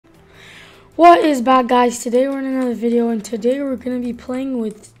What is back, guys? Today we're in another video, and today we're going to be playing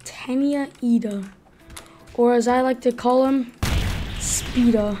with Tenya, or as I like to call him,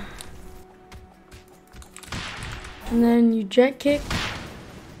 Speeda. And then you jet kick.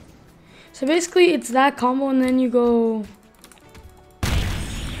 So basically it's that combo, and then you go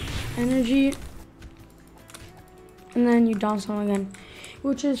energy, and then you down slam again,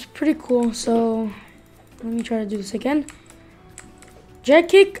 which is pretty cool. So let me try to do this again. Jet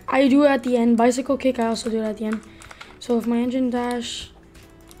kick, I do it at the end. Bicycle kick, I also do it at the end. So if my engine dash,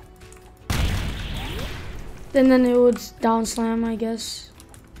 then it would down slam, I guess.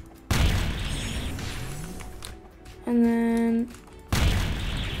 And then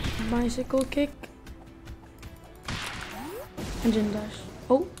bicycle kick, engine dash.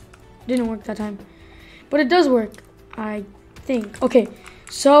 Oh, didn't work that time. But it does work, I think. Okay,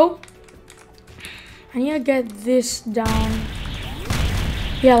 so I need to get this down.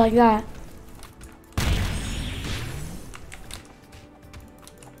 Yeah, like that.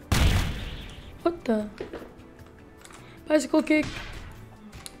 What the? Bicycle kick.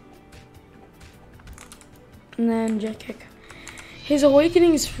 And then jet kick. His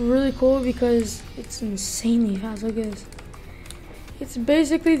awakening is really cool because it's insanely fast. Look at this. It's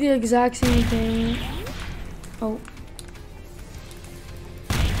basically the exact same thing. Oh.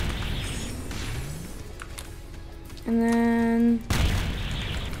 And then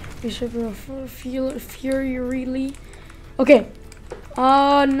Bishop Fury. Okay.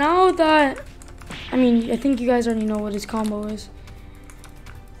 Now that, I think you guys already know what his combo is.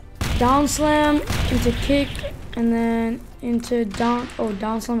 Down slam into kick, and then into down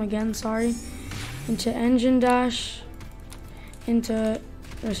slam again, sorry. Into engine dash, into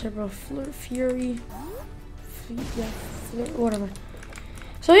reciprocal fury. Whatever.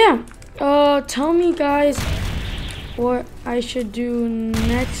 So yeah, tell me guys what I should do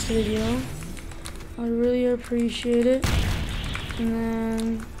next video. I'd really appreciate it. And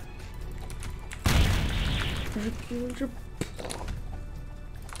then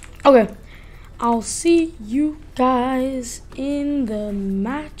okay, I'll see you guys in the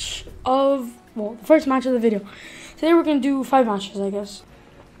first match of the video. Today we're gonna do 5 matches, I guess.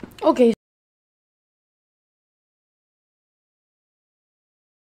 Okay.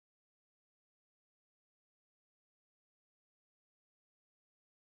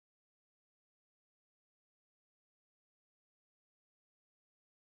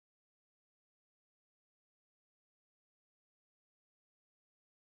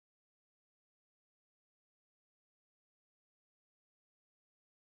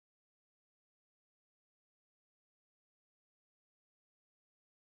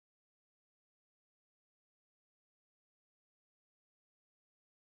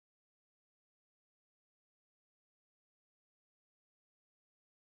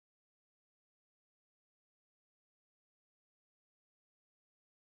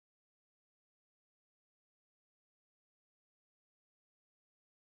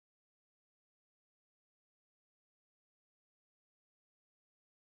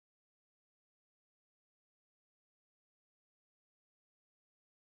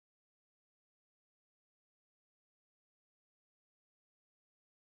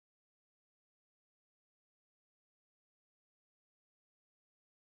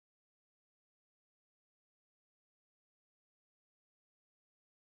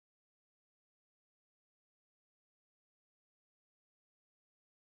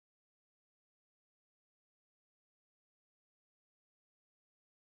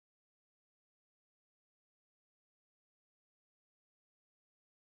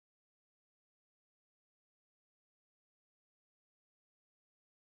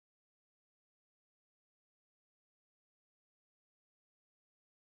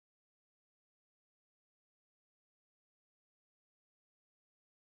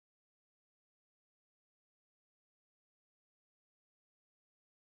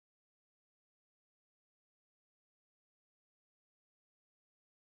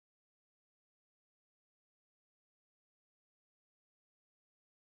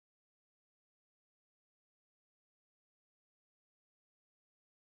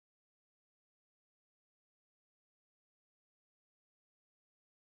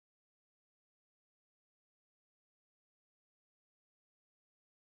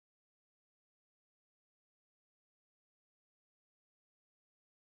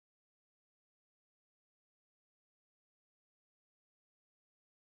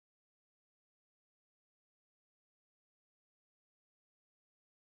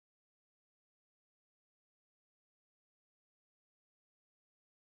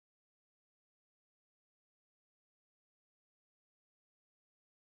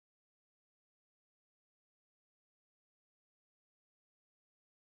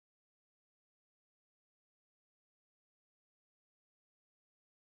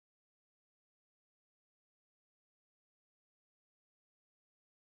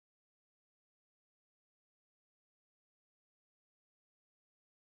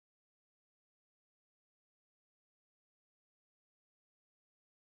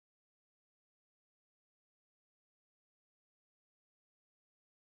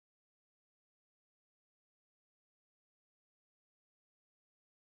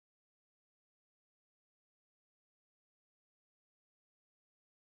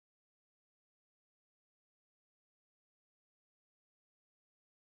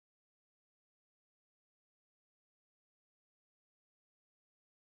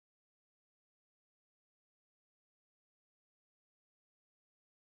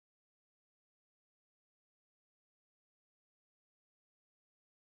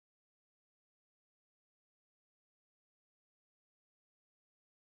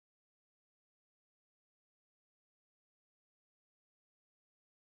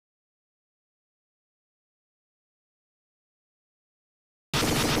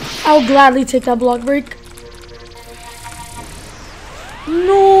 I'll gladly take that block break.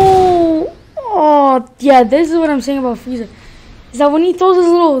 No! Oh, yeah, this is what I'm saying about Frieza. Is that when he throws his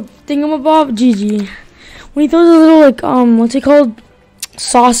little thingamabob, GG. When he throws his little, like, what's it called?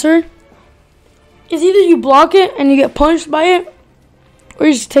 Saucer. It's either you block it and you get punched by it, or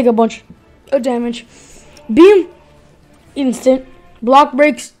you just take a bunch of damage. Beam, instant. Block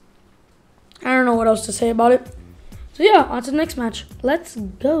breaks. I don't know what else to say about it. So yeah, on to the next match. Let's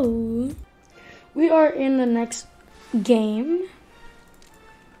go. We are in the next game.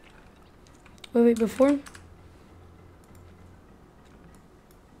 Wait, before.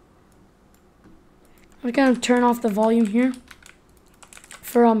 I'm gonna turn off the volume here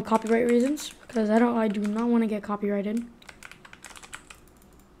for copyright reasons, because I do not want to get copyrighted.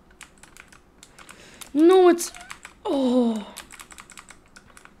 No, it's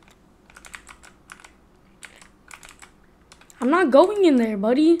I'm not going in there,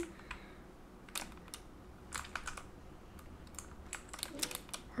 buddy.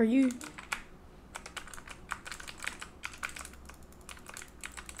 Are you?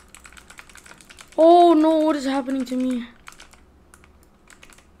 Oh no, what is happening to me?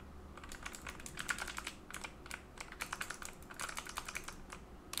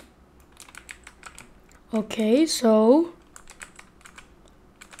 Okay, so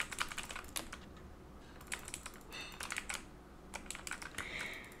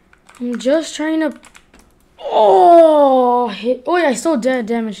I'm just trying to hit. Oh yeah, I still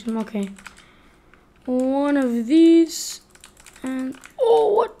damaged him. Okay. One of these and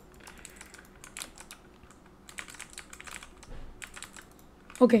what?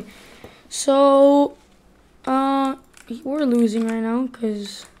 Okay. So we're losing right now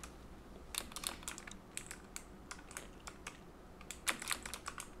cuz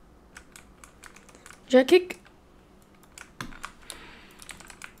jet kick.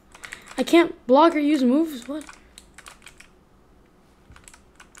 I can't block or use moves. What?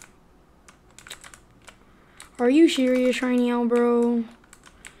 Are you serious right now, bro?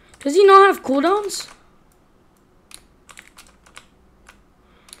 Does he not have cooldowns?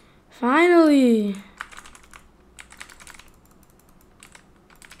 Finally.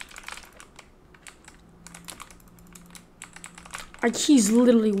 He's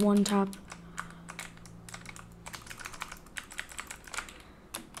literally one tap.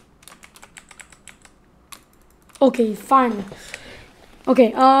 Okay, fine.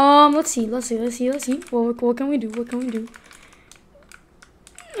 Okay, let's see. What can we do?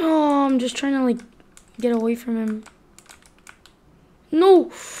 Oh, I'm just trying to like get away from him.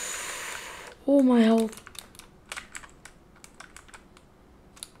 No. Oh, my health.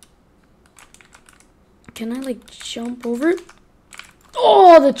 Can I like jump over it?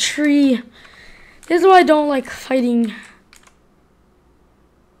 Oh, the tree. This is why I don't like fighting.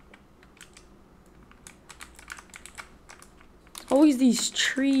 Always these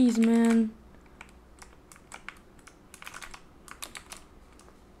trees, man.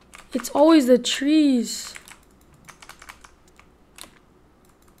 It's always the trees.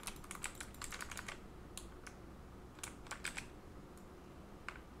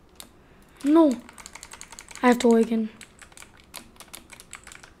 No. I have to awaken.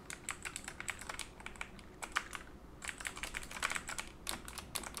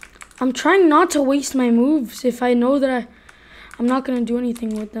 I'm trying not to waste my moves if I know that I'm not gonna do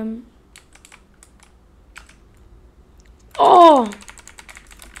anything with them. Oh!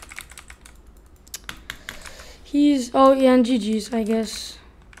 Oh yeah, and GG's, I guess.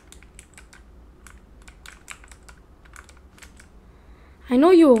 I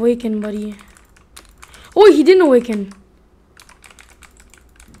know you awaken, buddy. Oh, he didn't awaken.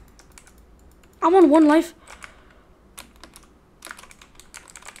 I'm on 1 life.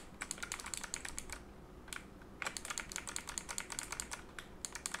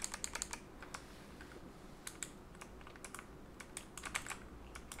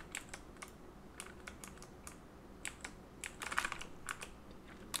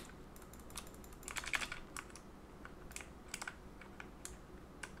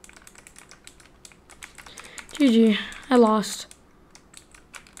 GG, I lost.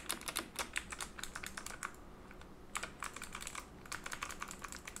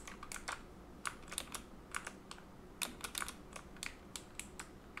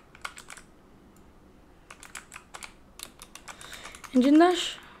 Engine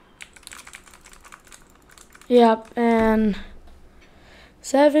dash? Yep, and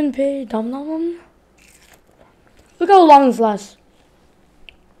 7 pay dum. Look how long this lasts.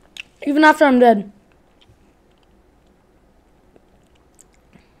 Even after I'm dead.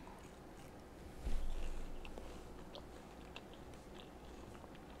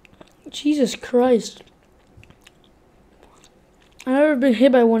 Jesus Christ. I've never been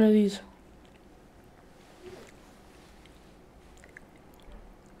hit by one of these.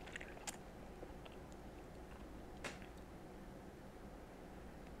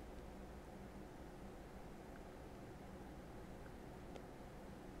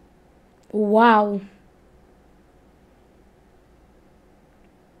 Wow.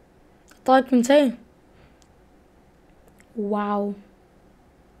 That's all I can say. Wow.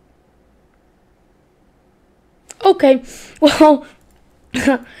 Okay, well,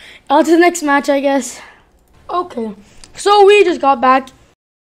 on to the next match, I guess. Okay, so we just got back.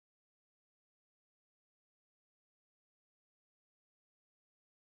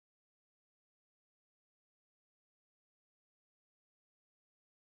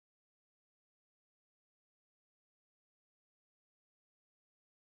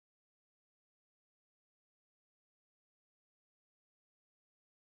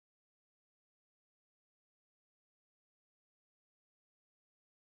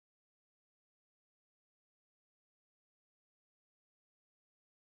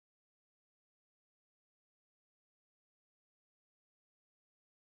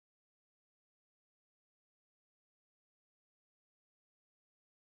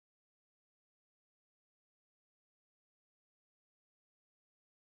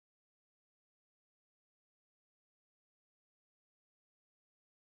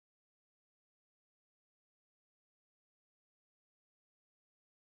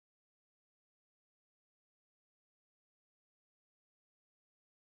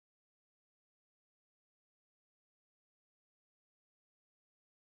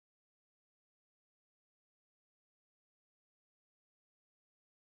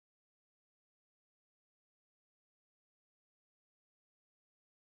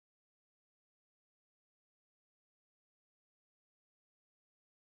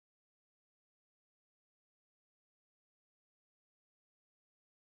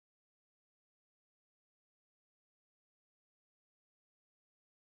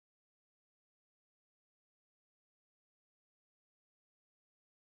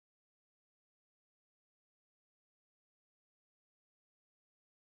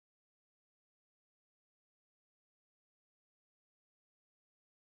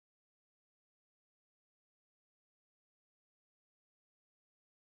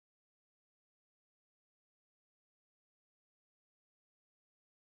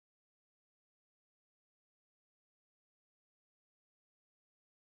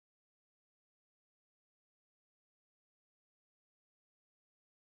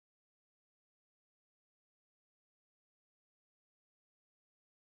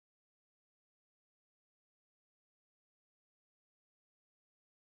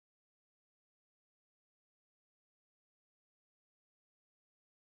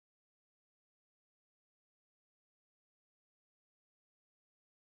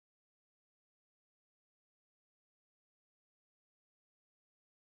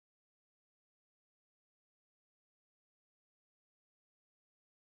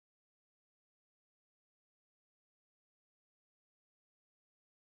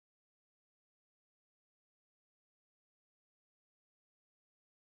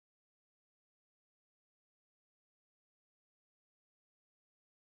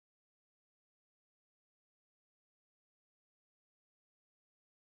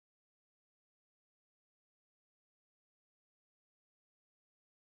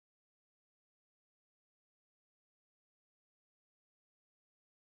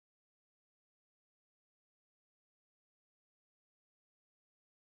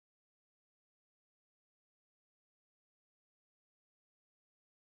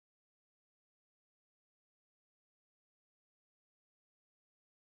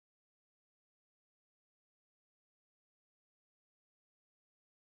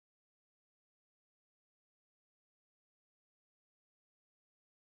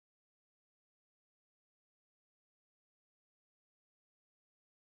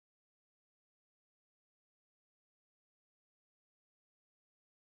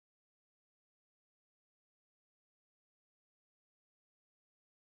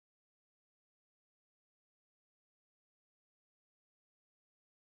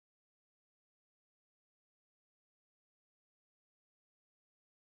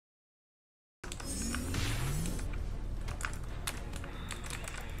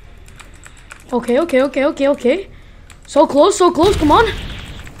 Okay. So close, come on.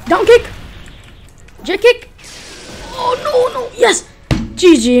 Down kick. Jet kick. Oh, no. Yes.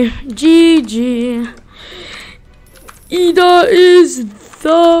 GG. Ida is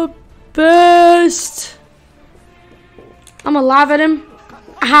the best. I'm gonna laugh at him.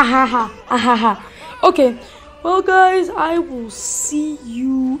 Ha ha ha ha ha. Okay, well guys, I will see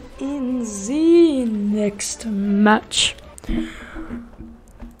you in the next match.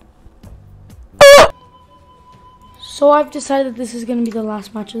 So I've decided this is gonna be the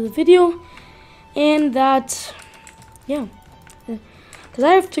last match of the video, and that, yeah, because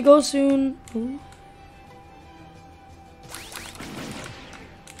I have to go soon. Ooh.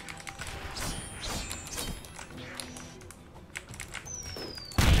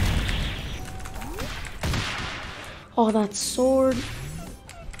 Oh, that sword.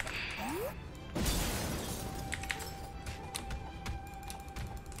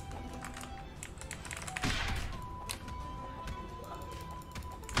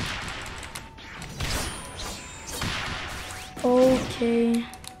 Okay.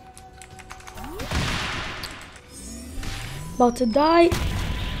 About to die.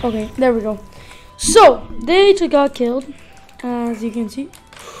 Okay, there we go. So, they just got killed, as you can see.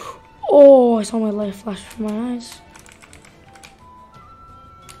 Oh, I saw my light flash from my eyes.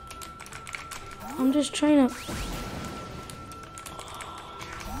 I'm just trying to...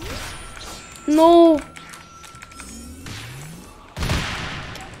 No!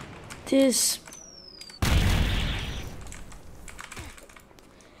 This...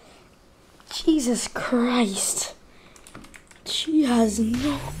 Jesus Christ. She has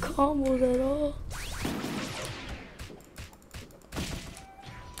no combos at all.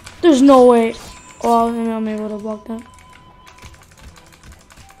 There's no way. Oh, I'm able to block that.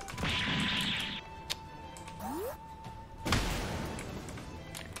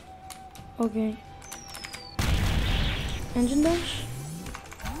 Okay. Engine dash?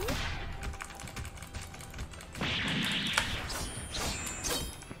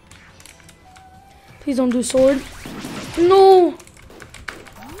 Please don't do sword. No!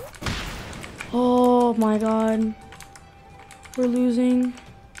 Oh my god. We're losing.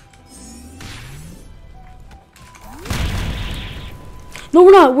 No,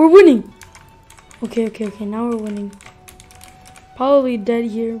 we're not. We're winning. Okay. Now we're winning. Probably dead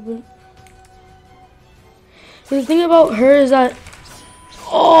here, but... The thing about her is that...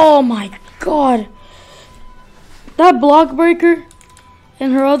 Oh my god. That block breaker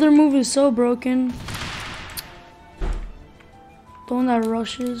and her other move is so broken. The one that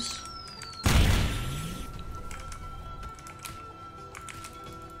rushes.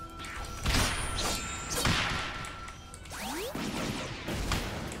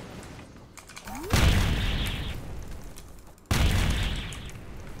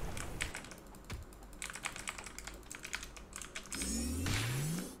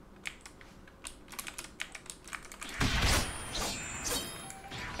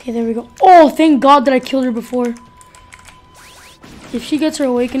 Okay, there we go. Oh, thank God that I killed her before. If she gets her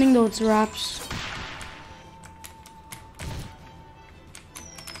awakening, though, it's wraps.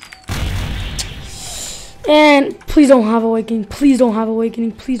 And please don't have awakening. Please don't have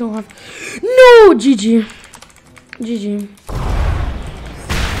awakening. Please don't have... No! GG. GG.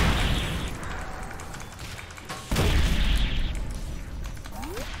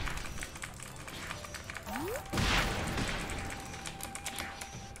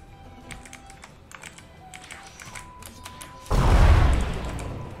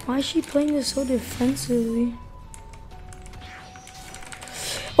 Why is she playing this so defensively?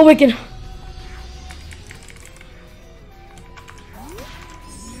 Awaken!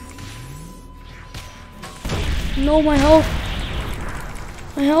 No, my health!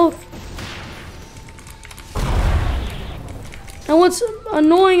 My health! And what's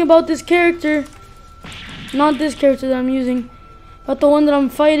annoying about this character, not this character that I'm using, but the one that I'm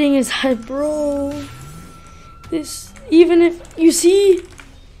fighting is that, bro, this, even if, you see,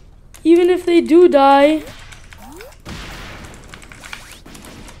 even if they do die,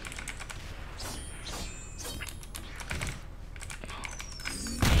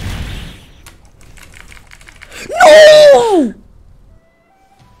 no!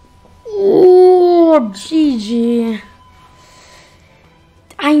 Oh, GG.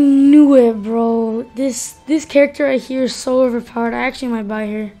 I knew it, bro. This character right here is so overpowered. I actually might buy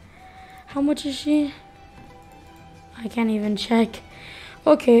her. How much is she? I can't even check.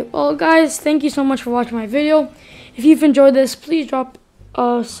 Okay, well guys, thank you so much for watching my video. If you've enjoyed this, please drop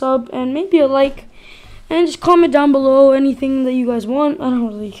a sub and maybe a like. And just comment down below anything that you guys want. I don't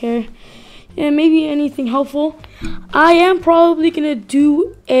really care. And maybe anything helpful. I am probably going to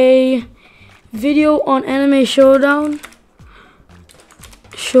do a video on Anime Showdown.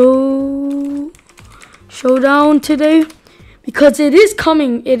 Showdown today. Because it is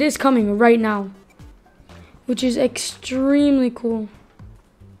coming right now. Which is extremely cool.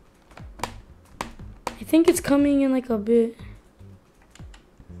 I think it's coming in like a bit.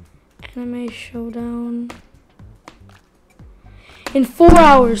 Anime Showdown. In 4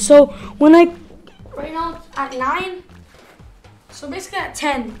 hours. So when right now it's at 9. So basically at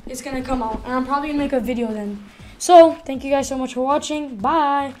 10 it's gonna come out, and I'm probably gonna make a video then. So thank you guys so much for watching.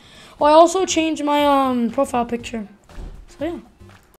 Bye. Oh, I also changed my profile picture. So yeah.